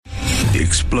the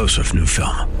explosive new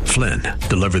film, Flynn,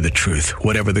 Deliver the Truth,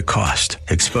 Whatever the Cost,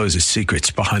 exposes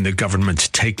secrets behind the government's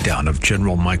takedown of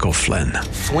General Michael Flynn.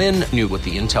 Flynn knew what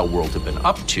the intel world had been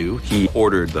up to. He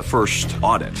ordered the first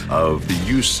audit of the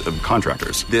use of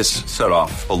contractors. This set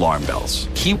off alarm bells.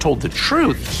 He told the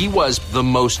truth. He was the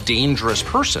most dangerous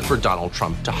person for Donald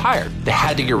Trump to hire. They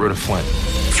had to get rid of Flynn.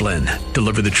 Flynn,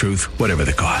 Deliver the Truth, Whatever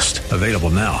the Cost. Available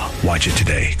now. Watch it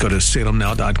today. Go to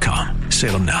salemnow.com.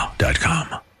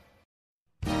 salemnow.com.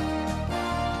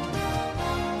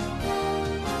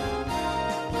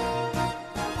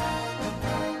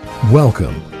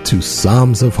 Welcome to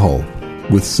Psalms of Hope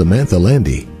with Samantha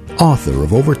Landy, author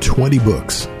of over 20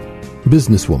 books,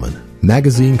 businesswoman,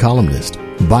 magazine columnist,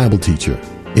 Bible teacher,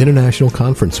 international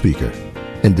conference speaker,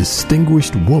 and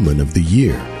Distinguished Woman of the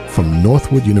Year from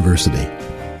Northwood University.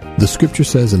 The scripture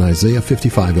says in Isaiah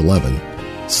 55:11,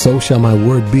 "So shall my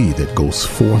word be that goes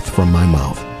forth from my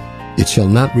mouth. It shall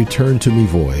not return to me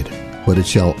void, but it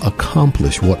shall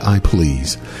accomplish what I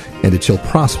please, and it shall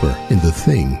prosper in the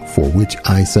thing for which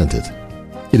I sent it."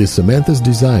 It is Samantha's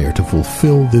desire to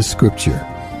fulfill this scripture,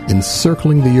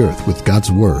 encircling the earth with God's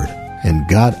word and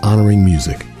God-honoring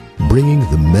music, bringing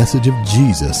the message of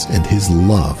Jesus and his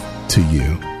love to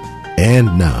you.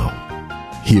 And now,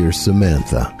 here's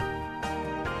Samantha.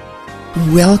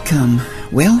 Welcome.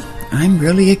 Well, I'm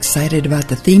really excited about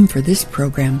the theme for this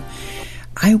program.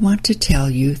 I want to tell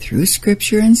you through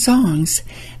scripture and songs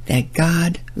that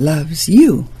God loves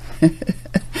you.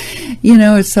 You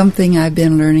know, it's something I've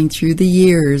been learning through the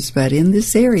years, but in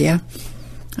this area,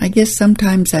 I guess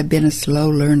sometimes I've been a slow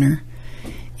learner.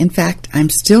 In fact, I'm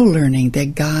still learning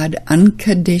that God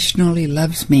unconditionally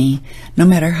loves me no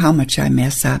matter how much I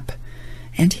mess up.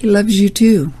 And he loves you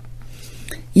too.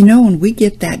 You know, when we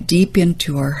get that deep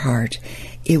into our heart,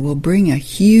 it will bring a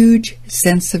huge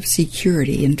sense of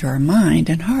security into our mind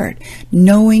and heart,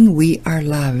 knowing we are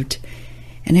loved.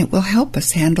 And it will help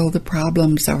us handle the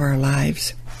problems of our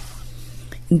lives.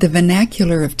 In the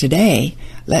vernacular of today,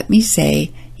 let me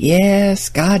say, yes,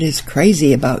 God is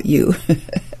crazy about you.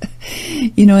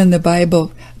 You know, in the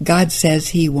Bible, God says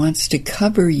he wants to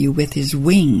cover you with his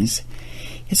wings.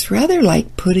 It's rather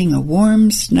like putting a warm,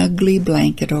 snuggly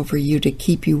blanket over you to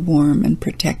keep you warm and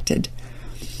protected.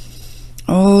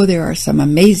 Oh, there are some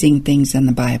amazing things in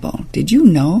the Bible. Did you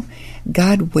know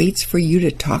God waits for you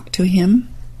to talk to him?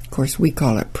 Of course, we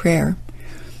call it prayer.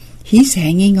 He's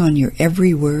hanging on your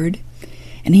every word,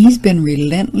 and he's been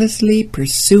relentlessly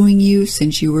pursuing you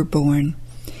since you were born.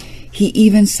 He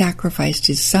even sacrificed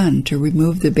his son to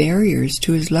remove the barriers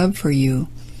to his love for you.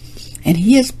 And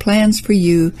he has plans for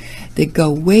you that go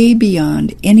way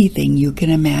beyond anything you can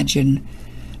imagine.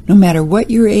 No matter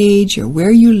what your age or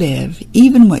where you live,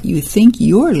 even what you think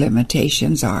your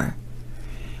limitations are.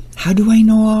 How do I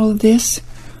know all of this?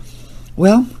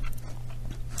 Well,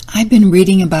 I've been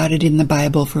reading about it in the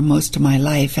Bible for most of my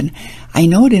life, and I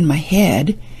know it in my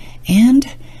head, and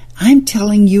I'm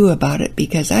telling you about it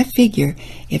because I figure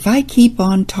if I keep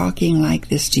on talking like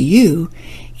this to you,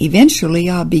 eventually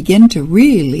I'll begin to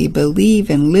really believe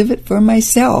and live it for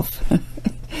myself.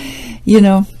 You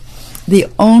know, the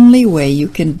only way you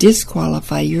can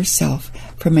disqualify yourself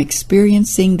from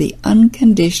experiencing the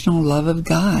unconditional love of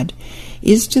God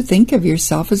is to think of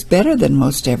yourself as better than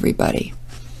most everybody.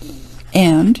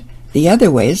 And the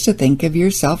other way is to think of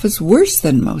yourself as worse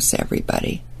than most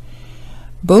everybody.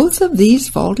 Both of these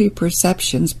faulty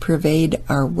perceptions pervade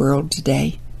our world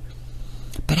today.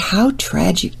 But how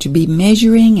tragic to be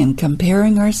measuring and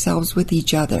comparing ourselves with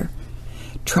each other,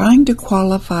 trying to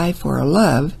qualify for a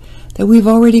love that we've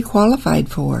already qualified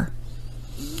for.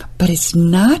 But it's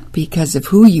not because of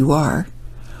who you are,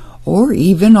 or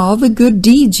even all the good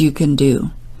deeds you can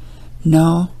do.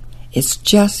 No, it's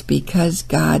just because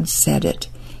God said it.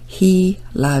 He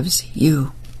loves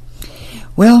you.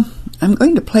 Well, I'm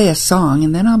going to play a song,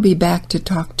 and then I'll be back to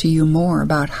talk to you more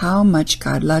about how much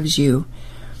God loves you.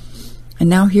 And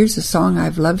now here's a song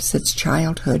I've loved since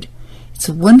childhood. It's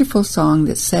a wonderful song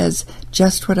that says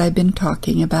just what I've been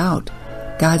talking about,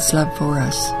 God's love for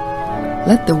us.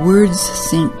 Let the words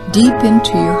sink deep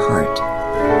into your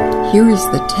heart. Here is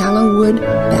the Tallowood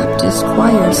Baptist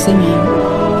Choir singing,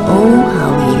 "Oh,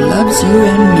 how he loves you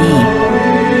and me."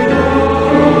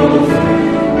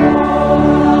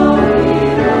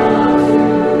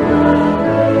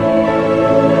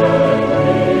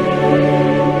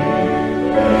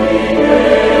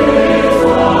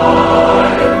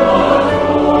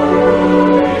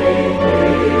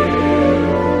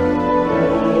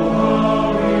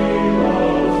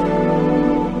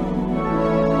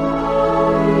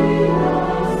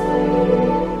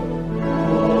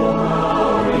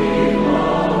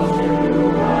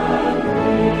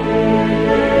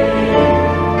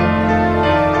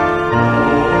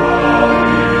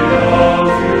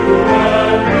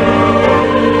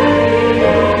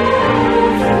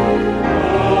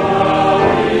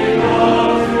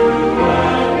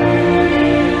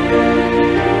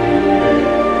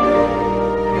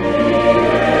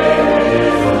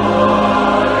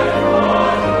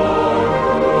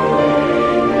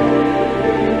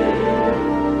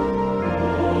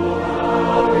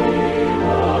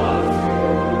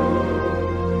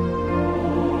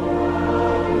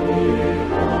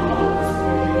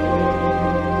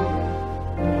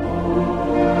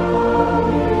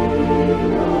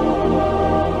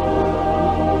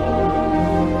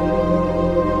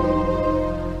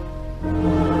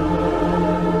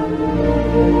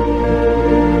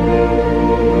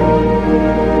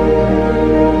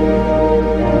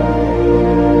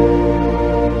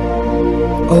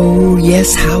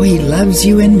 Yes, how he loves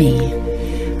you and me.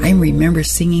 I remember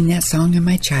singing that song in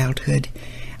my childhood.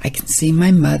 I can see my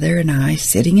mother and I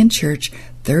sitting in church,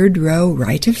 third row,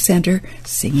 right of center,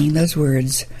 singing those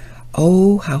words.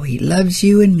 Oh, how he loves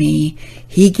you and me.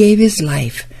 He gave his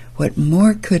life. What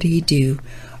more could he do?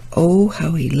 Oh,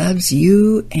 how he loves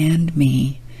you and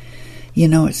me. You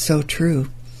know, it's so true.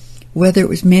 Whether it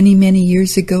was many, many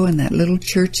years ago in that little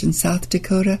church in South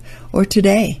Dakota or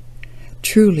today,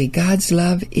 truly God's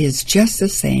love is just the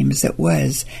same as it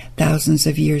was thousands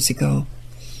of years ago.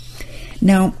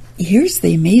 Now, here's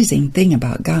the amazing thing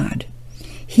about God.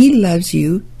 He loves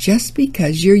you just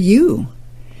because you're you.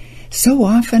 So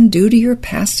often, due to your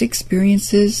past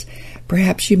experiences,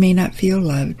 perhaps you may not feel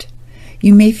loved.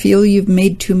 You may feel you've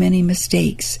made too many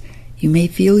mistakes. You may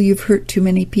feel you've hurt too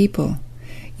many people.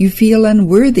 You feel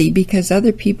unworthy because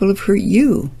other people have hurt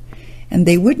you, and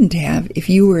they wouldn't have if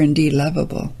you were indeed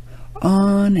lovable.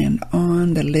 On and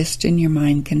on the list in your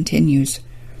mind continues.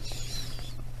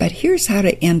 But here's how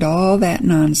to end all that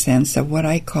nonsense of what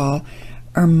I call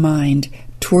our mind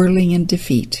twirling in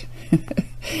defeat.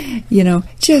 You know,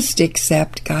 just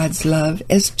accept God's love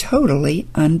as totally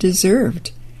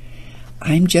undeserved.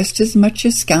 I'm just as much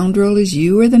a scoundrel as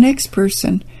you or the next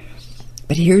person.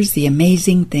 But here's the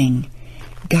amazing thing.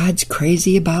 God's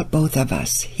crazy about both of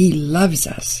us. He loves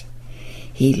us.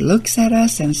 He looks at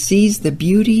us and sees the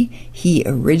beauty he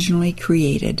originally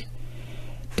created.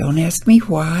 Don't ask me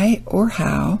why or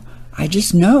how. I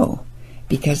just know,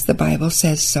 because the Bible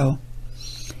says so.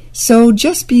 So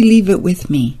just believe it with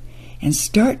me and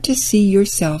start to see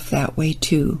yourself that way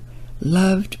too,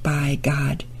 loved by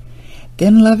God.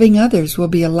 Then loving others will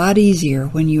be a lot easier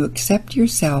when you accept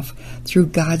yourself through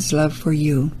God's love for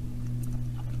you.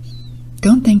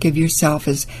 Don't think of yourself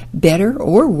as better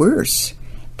or worse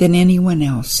than anyone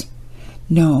else.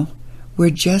 No,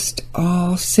 we're just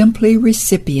all simply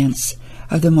recipients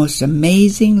of the most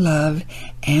amazing love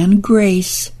and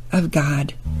grace of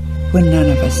God when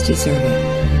none of us deserve it.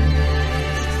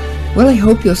 Well, I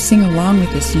hope you'll sing along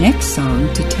with this next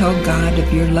song to tell God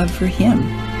of your love for Him.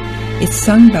 It's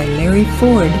sung by Larry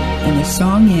Ford, and the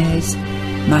song is,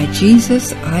 My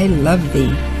Jesus, I Love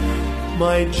Thee.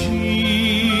 My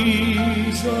Jesus,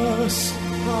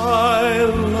 I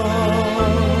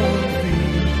love Thee.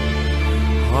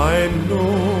 I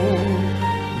know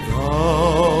Thou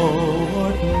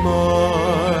art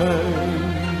mine.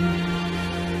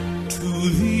 To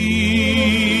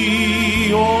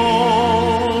Thee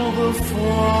all the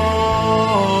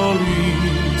follies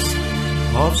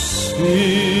of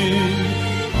sin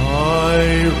I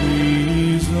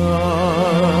resign.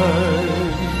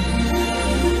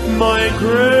 My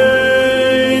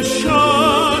gracious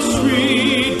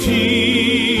Redeemer,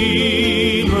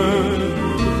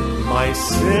 my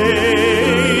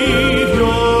Savior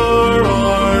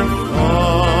art Thou.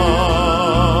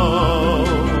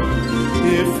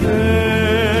 If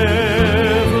ever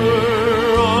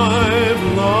I've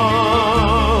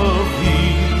loved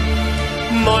Thee,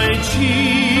 my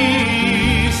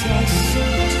Jesus,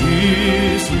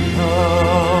 'tis now.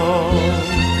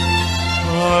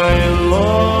 I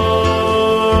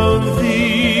love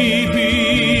Thee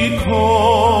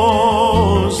because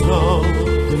Thou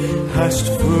hast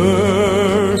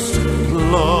first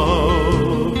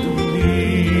loved me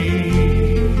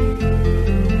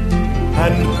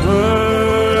and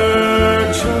purchased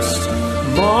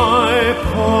my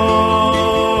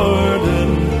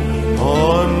pardon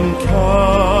on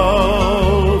Calvary's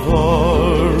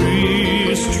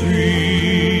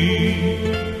tree.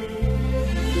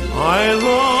 I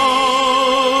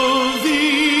love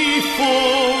Thee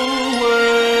for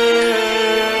wearing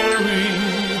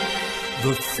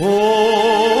the thorns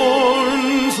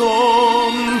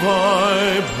on Thy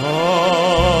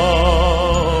brow.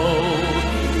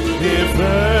 If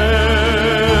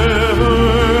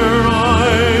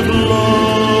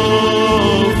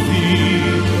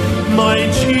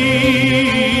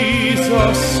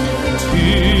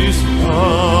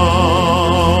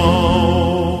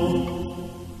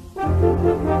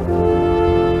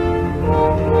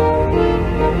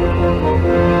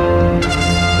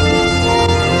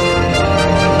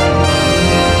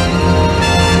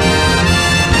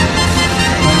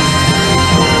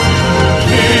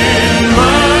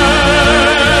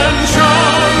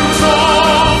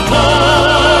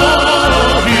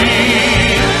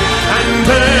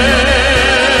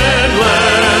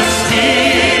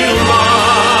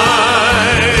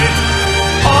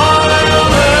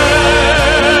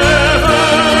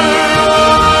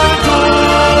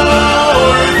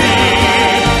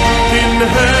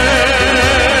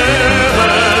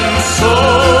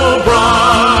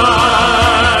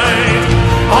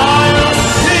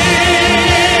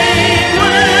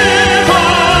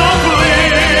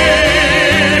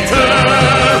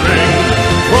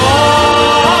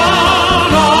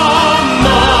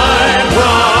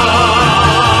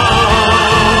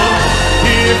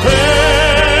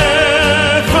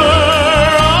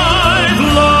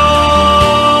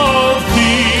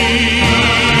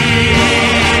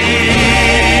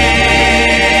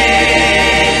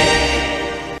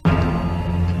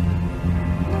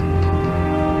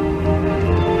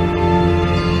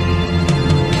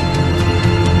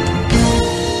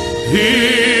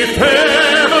If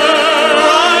ever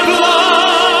I've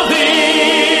loved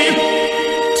thee,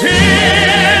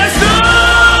 'tis thou.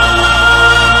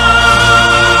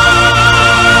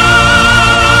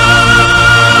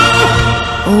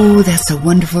 Oh, that's a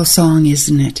wonderful song,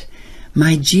 isn't it?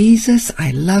 My Jesus,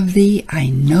 I love thee, I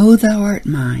know thou art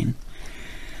mine.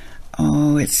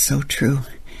 Oh, it's so true.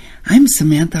 I'm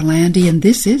Samantha Landy, and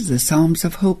this is the Psalms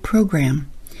of Hope program.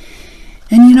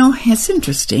 And you know, it's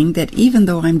interesting that even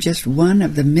though I'm just one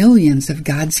of the millions of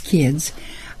God's kids,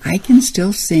 I can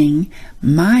still sing,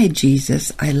 My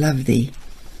Jesus, I love thee.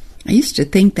 I used to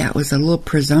think that was a little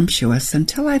presumptuous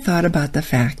until I thought about the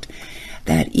fact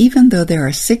that even though there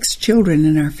are 6 children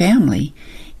in our family,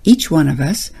 each one of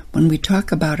us, when we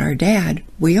talk about our dad,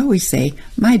 we always say,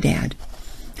 my dad.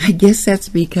 I guess that's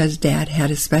because Dad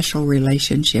had a special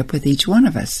relationship with each one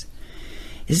of us.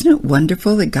 Isn't it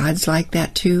wonderful that God's like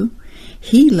that too?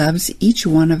 He loves each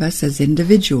one of us as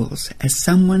individuals, as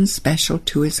someone special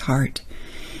to His heart.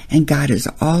 And God is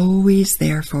always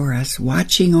there for us,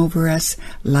 watching over us,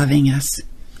 loving us.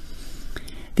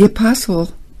 The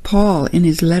Apostle Paul, in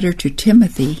his letter to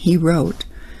Timothy, he wrote,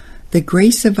 The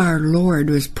grace of our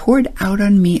Lord was poured out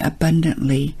on me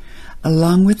abundantly,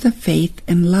 along with the faith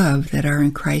and love that are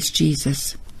in Christ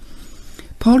Jesus.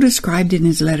 Paul described in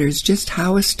his letters just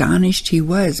how astonished he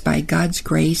was by God's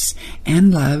grace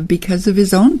and love because of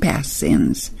his own past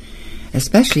sins,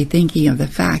 especially thinking of the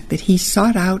fact that he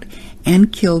sought out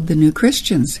and killed the new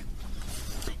Christians.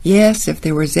 Yes, if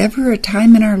there was ever a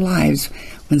time in our lives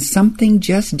when something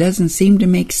just doesn't seem to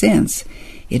make sense,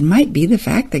 it might be the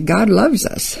fact that God loves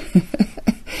us.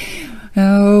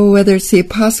 Oh, whether it's the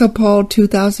Apostle Paul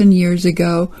 2,000 years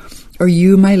ago, or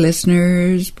you, my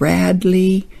listeners,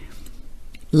 Bradley,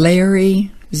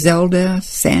 Larry, Zelda,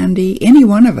 Sandy, any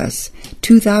one of us,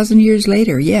 2,000 years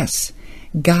later, yes,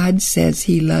 God says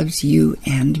He loves you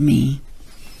and me.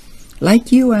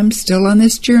 Like you, I'm still on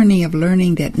this journey of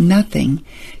learning that nothing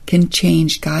can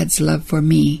change God's love for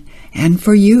me and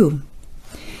for you.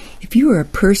 If you are a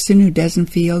person who doesn't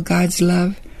feel God's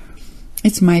love,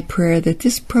 it's my prayer that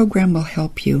this program will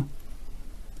help you.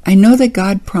 I know that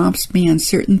God prompts me on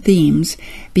certain themes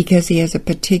because He has a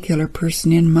particular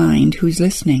person in mind who's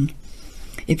listening.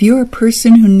 If you're a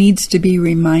person who needs to be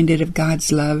reminded of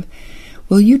God's love,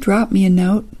 will you drop me a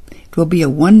note? It will be a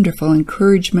wonderful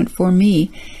encouragement for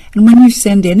me, and when you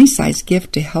send any size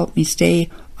gift to help me stay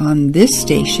on this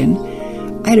station,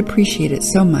 I'd appreciate it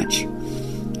so much.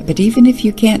 But even if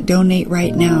you can't donate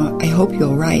right now, I hope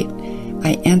you'll write.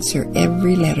 I answer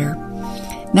every letter.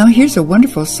 Now here's a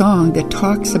wonderful song that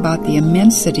talks about the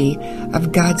immensity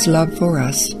of God's love for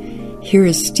us. Here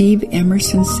is Steve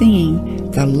Emerson singing,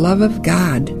 The Love of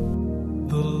God.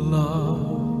 The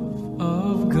love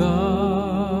of God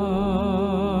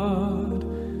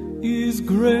is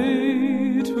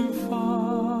greater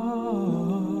far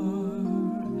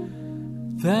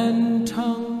than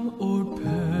tongue or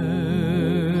pen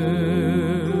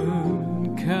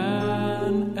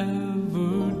can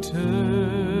ever tell.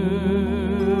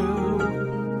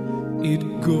 It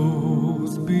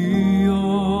goes beyond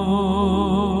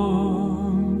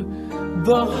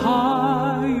the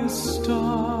highest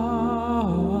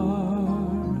star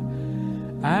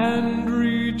and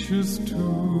reaches to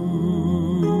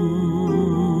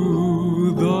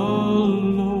the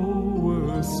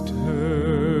lowest hell.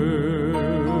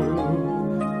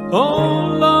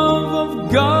 Oh, love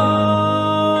of God,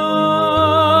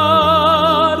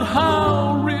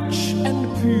 how rich and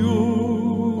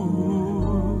pure,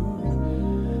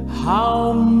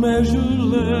 how measureless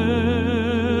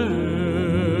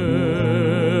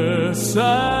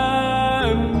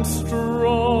and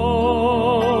strong,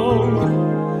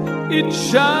 it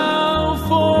shall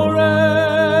forevermore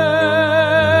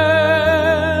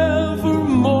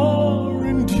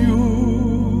endure.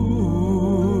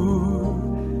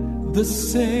 The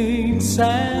saints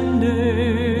and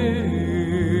angels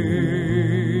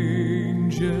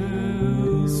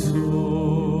song.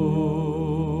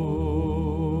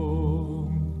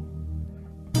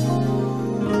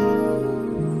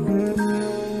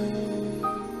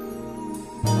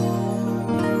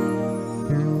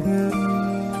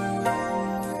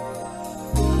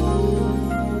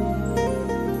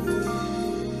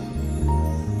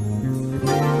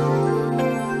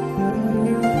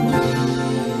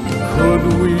 Could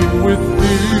we with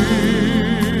thee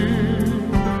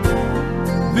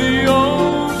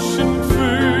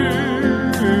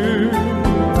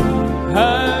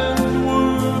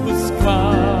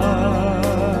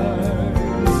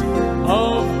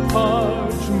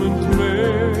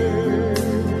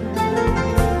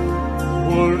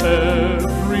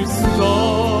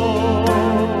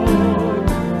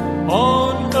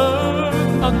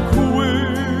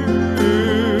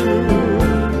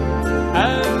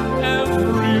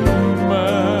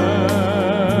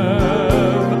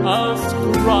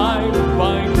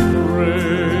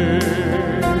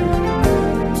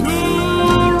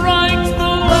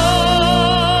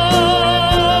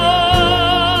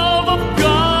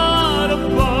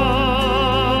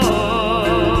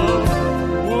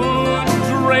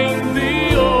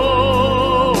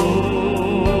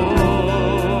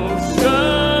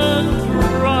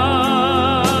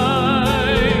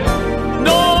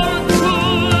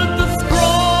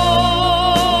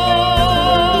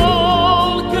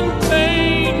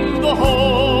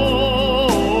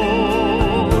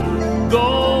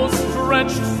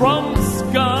stretched from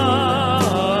sky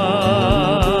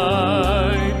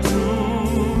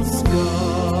to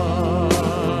sky.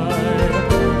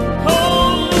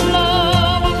 Oh,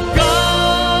 love of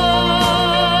God,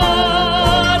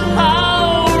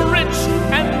 how rich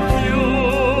and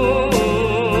pure,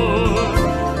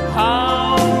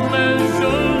 how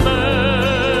measureless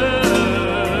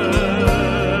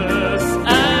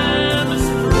and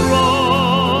strong.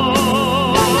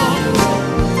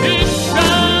 It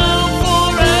shall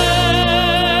forevermore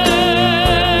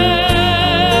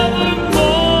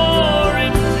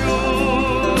endure.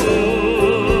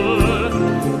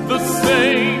 The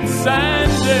saints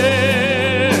and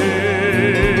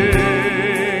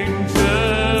angels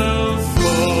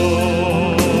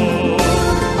song.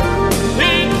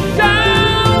 It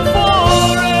shall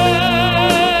forevermore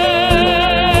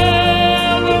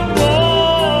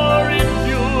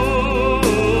endure.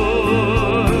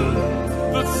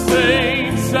 The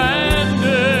saints and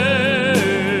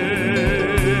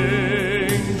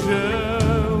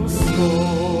angels song.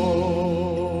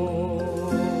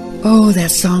 Oh,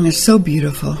 that song is so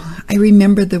beautiful. I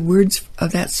remember the words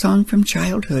of that song from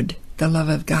childhood, The Love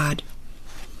of God.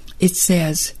 It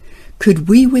says, "Could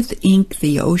we with ink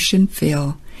the ocean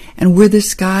fill, and were the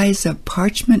skies of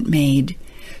parchment made,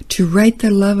 to write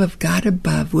the love of God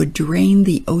above would drain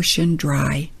the ocean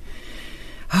dry."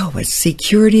 Oh, what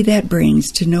security that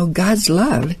brings to know God's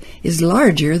love is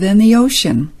larger than the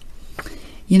ocean.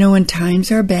 You know, when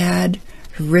times are bad,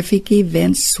 horrific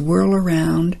events swirl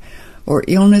around, or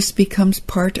illness becomes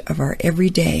part of our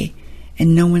everyday,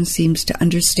 and no one seems to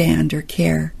understand or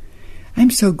care,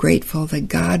 I'm so grateful that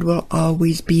God will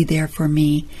always be there for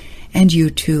me, and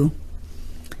you too.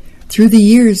 Through the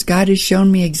years, God has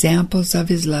shown me examples of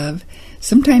His love,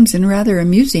 sometimes in rather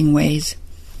amusing ways.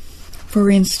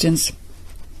 For instance,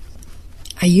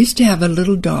 I used to have a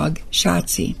little dog,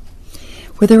 Shotzi.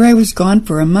 Whether I was gone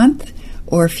for a month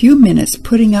or a few minutes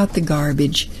putting out the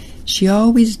garbage, she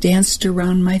always danced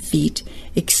around my feet,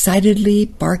 excitedly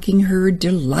barking her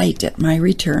delight at my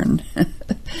return.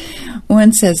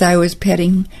 Once, as I was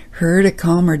petting her to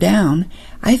calm her down,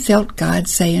 I felt God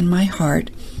say in my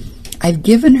heart, "I've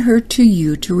given her to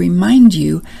you to remind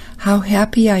you how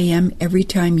happy I am every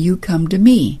time you come to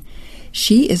me.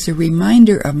 She is a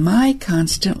reminder of my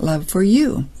constant love for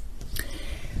you."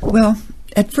 Well,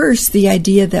 at first, the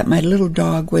idea that my little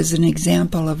dog was an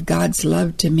example of God's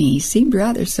love to me seemed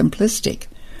rather simplistic.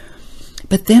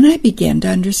 But then I began to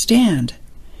understand.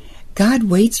 God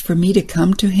waits for me to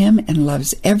come to Him and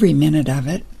loves every minute of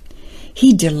it.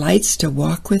 He delights to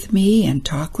walk with me and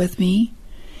talk with me.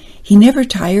 He never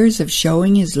tires of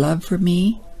showing His love for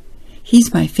me.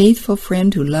 He's my faithful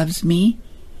friend who loves me,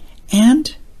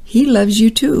 and He loves you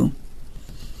too.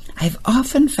 I've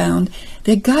often found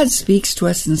that God speaks to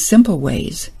us in simple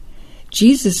ways.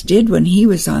 Jesus did when He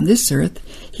was on this earth.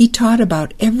 He taught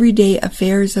about everyday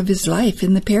affairs of His life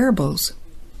in the parables.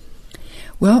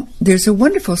 Well, there's a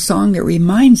wonderful song that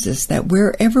reminds us that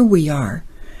wherever we are,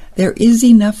 there is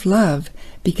enough love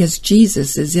because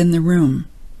Jesus is in the room.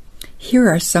 Here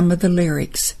are some of the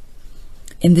lyrics.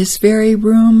 "In this very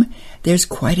room, there's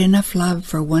quite enough love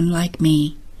for one like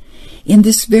me. In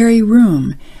this very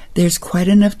room, there's quite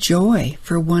enough joy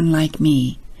for one like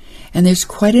me. And there's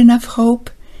quite enough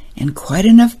hope and quite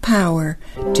enough power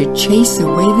to chase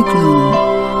away the gloom.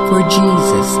 For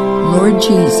Jesus, Lord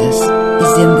Jesus,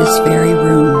 is in this very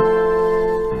room."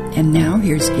 And now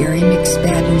here's Gary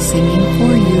McSpadden singing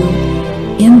for you,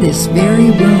 "In This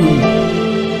Very Room."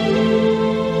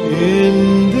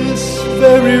 In this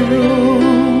very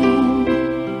room,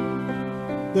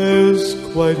 there's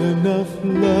quite enough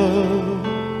love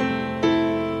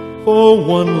for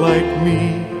one like me.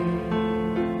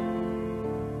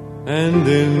 And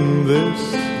in this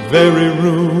very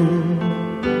room,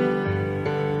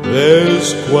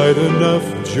 there's quite enough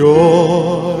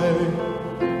joy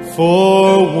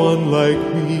for one like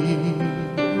me.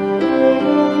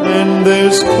 And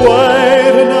there's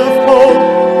quite enough hope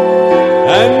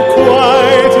and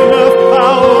quite enough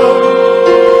power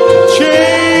to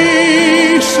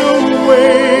chase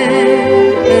away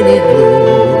any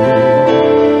gloom.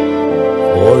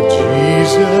 For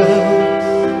Jesus,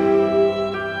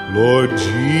 Lord Jesus,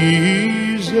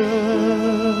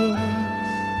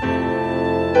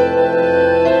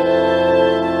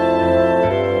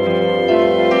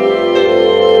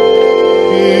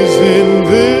 is in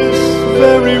this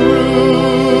very room.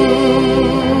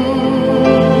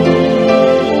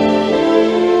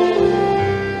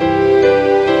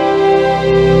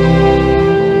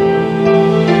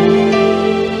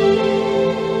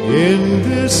 In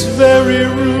this very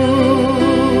room,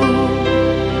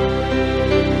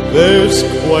 There's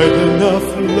quite enough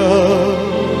love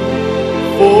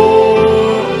for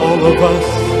all of us.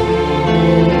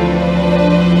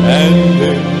 And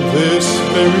in this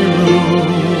very room,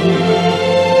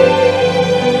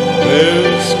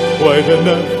 there's quite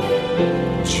enough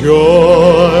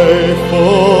joy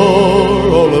for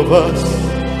all of us.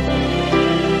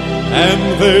 And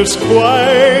there's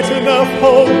quite enough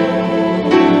hope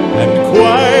and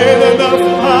quite enough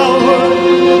power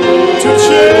to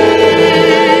chase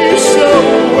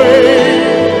away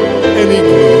any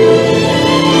gloom.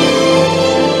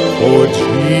 For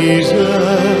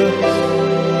Jesus,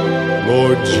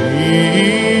 Lord Jesus,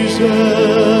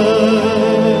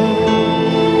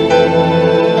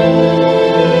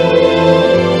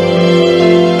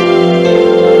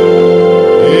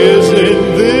 is in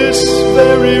this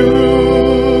very room.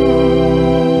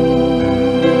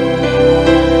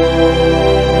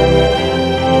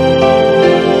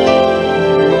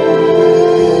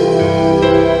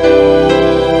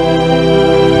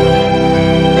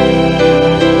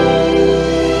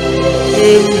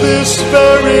 In this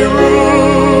very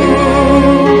room,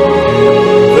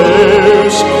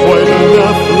 there's quite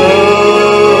enough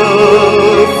love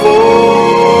for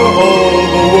all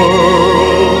the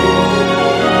world.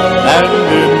 And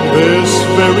in this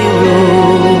very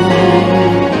room,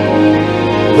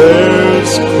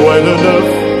 there's quite enough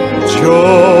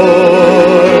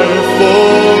joy for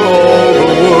all the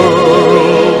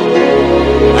world.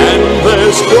 And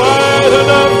there's quite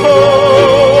enough hope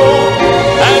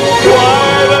and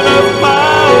quite enough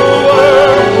power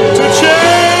to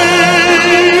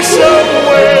chase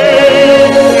away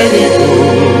any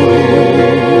gloom.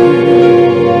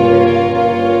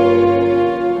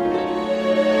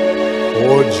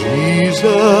 For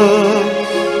Jesus,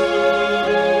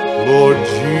 Lord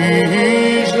Jesus,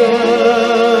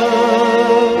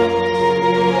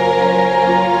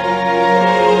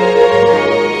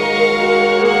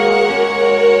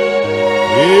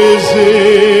 is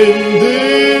in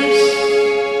this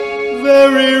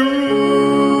very room.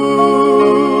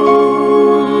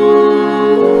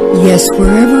 Yes,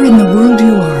 wherever in the world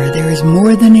you are, there is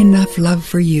more than enough love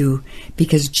for you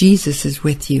because Jesus is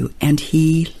with you and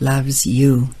He loves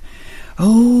you.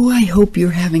 Oh, I hope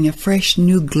you're having a fresh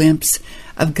new glimpse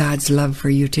of God's love for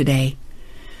you today.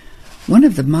 One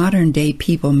of the modern day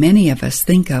people many of us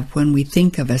think of when we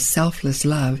think of a selfless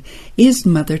love is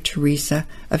Mother Teresa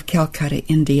of Calcutta,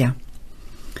 India.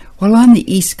 While on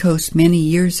the East Coast many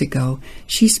years ago,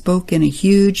 she spoke in a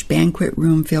huge banquet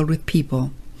room filled with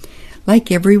people.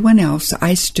 Like everyone else,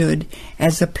 I stood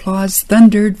as applause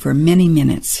thundered for many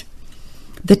minutes.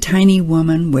 The tiny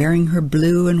woman, wearing her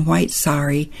blue and white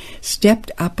sari,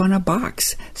 stepped up on a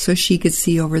box so she could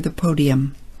see over the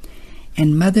podium.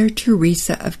 And Mother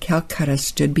Teresa of Calcutta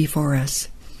stood before us.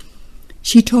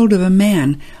 She told of a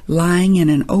man lying in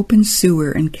an open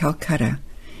sewer in Calcutta.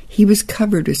 He was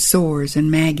covered with sores and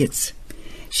maggots.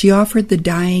 She offered the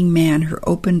dying man her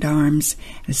opened arms,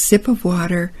 a sip of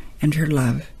water, and her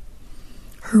love.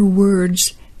 Her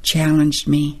words challenged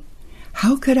me.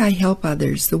 How could I help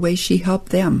others the way she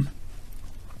helped them?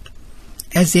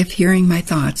 As if hearing my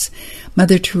thoughts,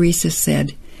 Mother Teresa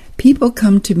said, "People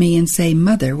come to me and say,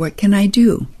 'Mother, what can I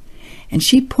do?' And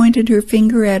she pointed her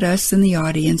finger at us in the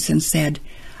audience and said,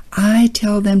 'I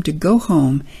tell them to go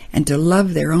home and to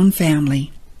love their own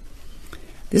family.'"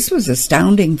 This was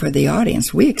astounding for the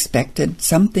audience. We expected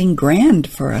something grand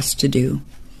for us to do.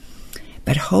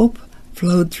 But hope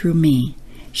flowed through me.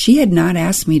 She had not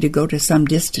asked me to go to some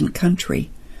distant country,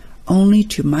 only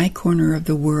to my corner of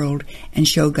the world and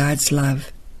show God's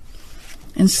love.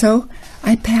 And so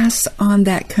I pass on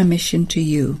that commission to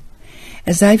you.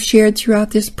 As I've shared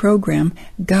throughout this program,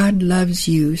 God loves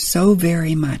you so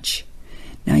very much.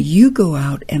 Now you go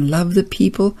out and love the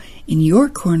people in your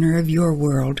corner of your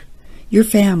world, your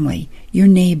family, your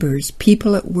neighbors,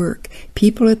 people at work,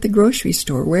 people at the grocery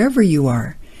store, wherever you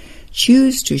are.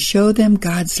 Choose to show them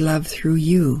God's love through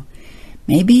you.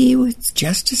 Maybe it's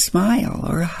just a smile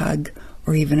or a hug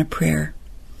or even a prayer.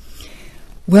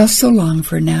 Well, so long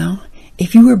for now.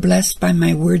 If you were blessed by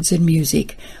my words and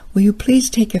music, will you please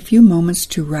take a few moments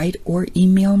to write or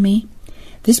email me?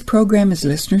 This program is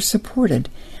listener supported,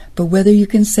 but whether you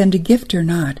can send a gift or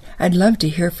not, I'd love to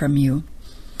hear from you.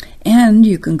 And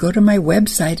you can go to my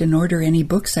website and order any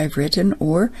books I've written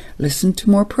or listen to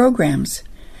more programs.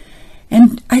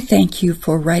 And I thank you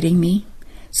for writing me.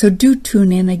 So do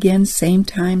tune in again, same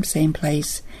time, same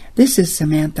place. This is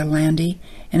Samantha Landy,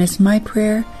 and it's my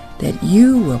prayer that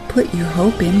you will put your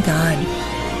hope in God.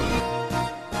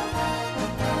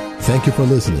 Thank you for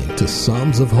listening to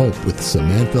Psalms of Hope with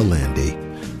Samantha Landy.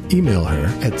 Email her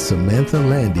at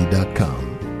samanthalandy.com.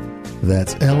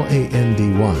 That's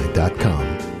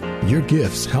LANDY.com. Your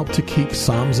gifts help to keep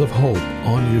Psalms of Hope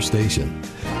on your station.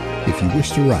 If you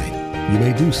wish to write, you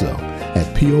may do so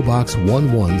at P.O. Box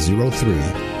 1103,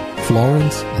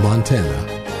 Florence, Montana,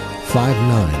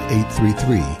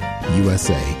 59833,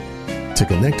 USA. To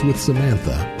connect with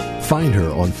Samantha, find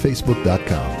her on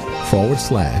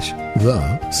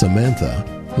Facebook.com/The Samantha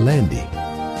Landy.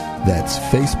 That's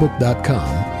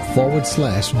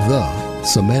Facebook.com/The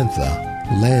Samantha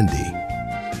Landy.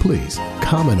 Please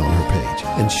comment on her page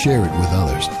and share it with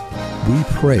others. We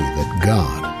pray that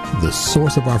God, the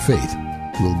source of our faith,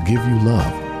 will give you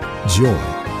love, joy,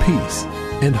 peace,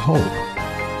 and hope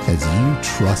as you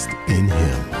trust in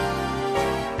Him.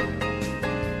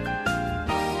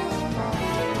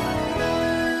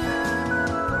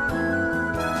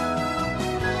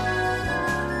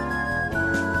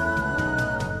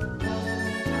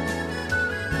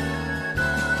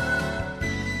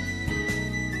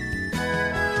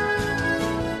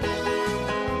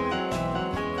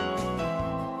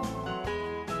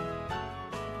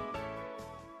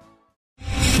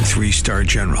 Three-star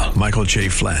General Michael J.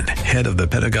 Flynn, head of the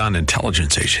Pentagon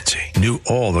Intelligence Agency, knew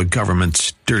all the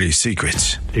government's dirty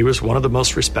secrets. He was one of the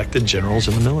most respected generals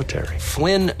in the military.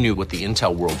 Flynn knew what the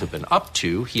intel world had been up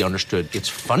to. He understood its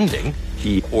funding.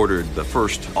 He ordered the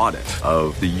first audit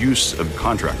of the use of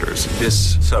contractors.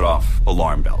 This set off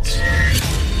alarm bells.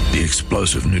 The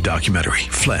explosive new documentary,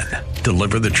 Flynn,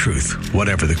 Deliver the Truth,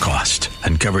 Whatever the Cost,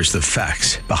 uncovers the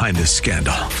facts behind this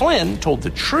scandal. Flynn told the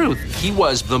truth. He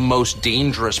was the most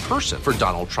dangerous person for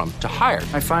Donald Trump to hire.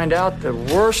 I find out the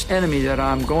worst enemy that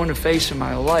I'm going to face in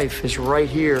my life is right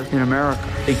here in America.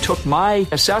 They took my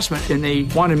assessment and they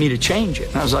wanted me to change it.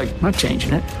 And I was like, I'm not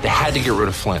changing it. They had to get rid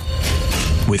of Flynn.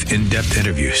 With in-depth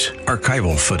interviews,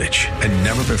 archival footage, and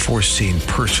never-before-seen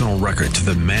personal records of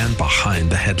the man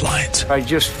behind the headlines. I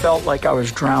just felt like I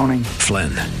was drowning. Flynn,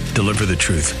 Deliver the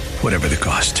Truth, Whatever the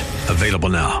Cost. Available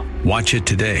now. Watch it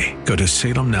today. Go to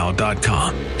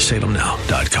salemnow.com.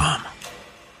 salemnow.com.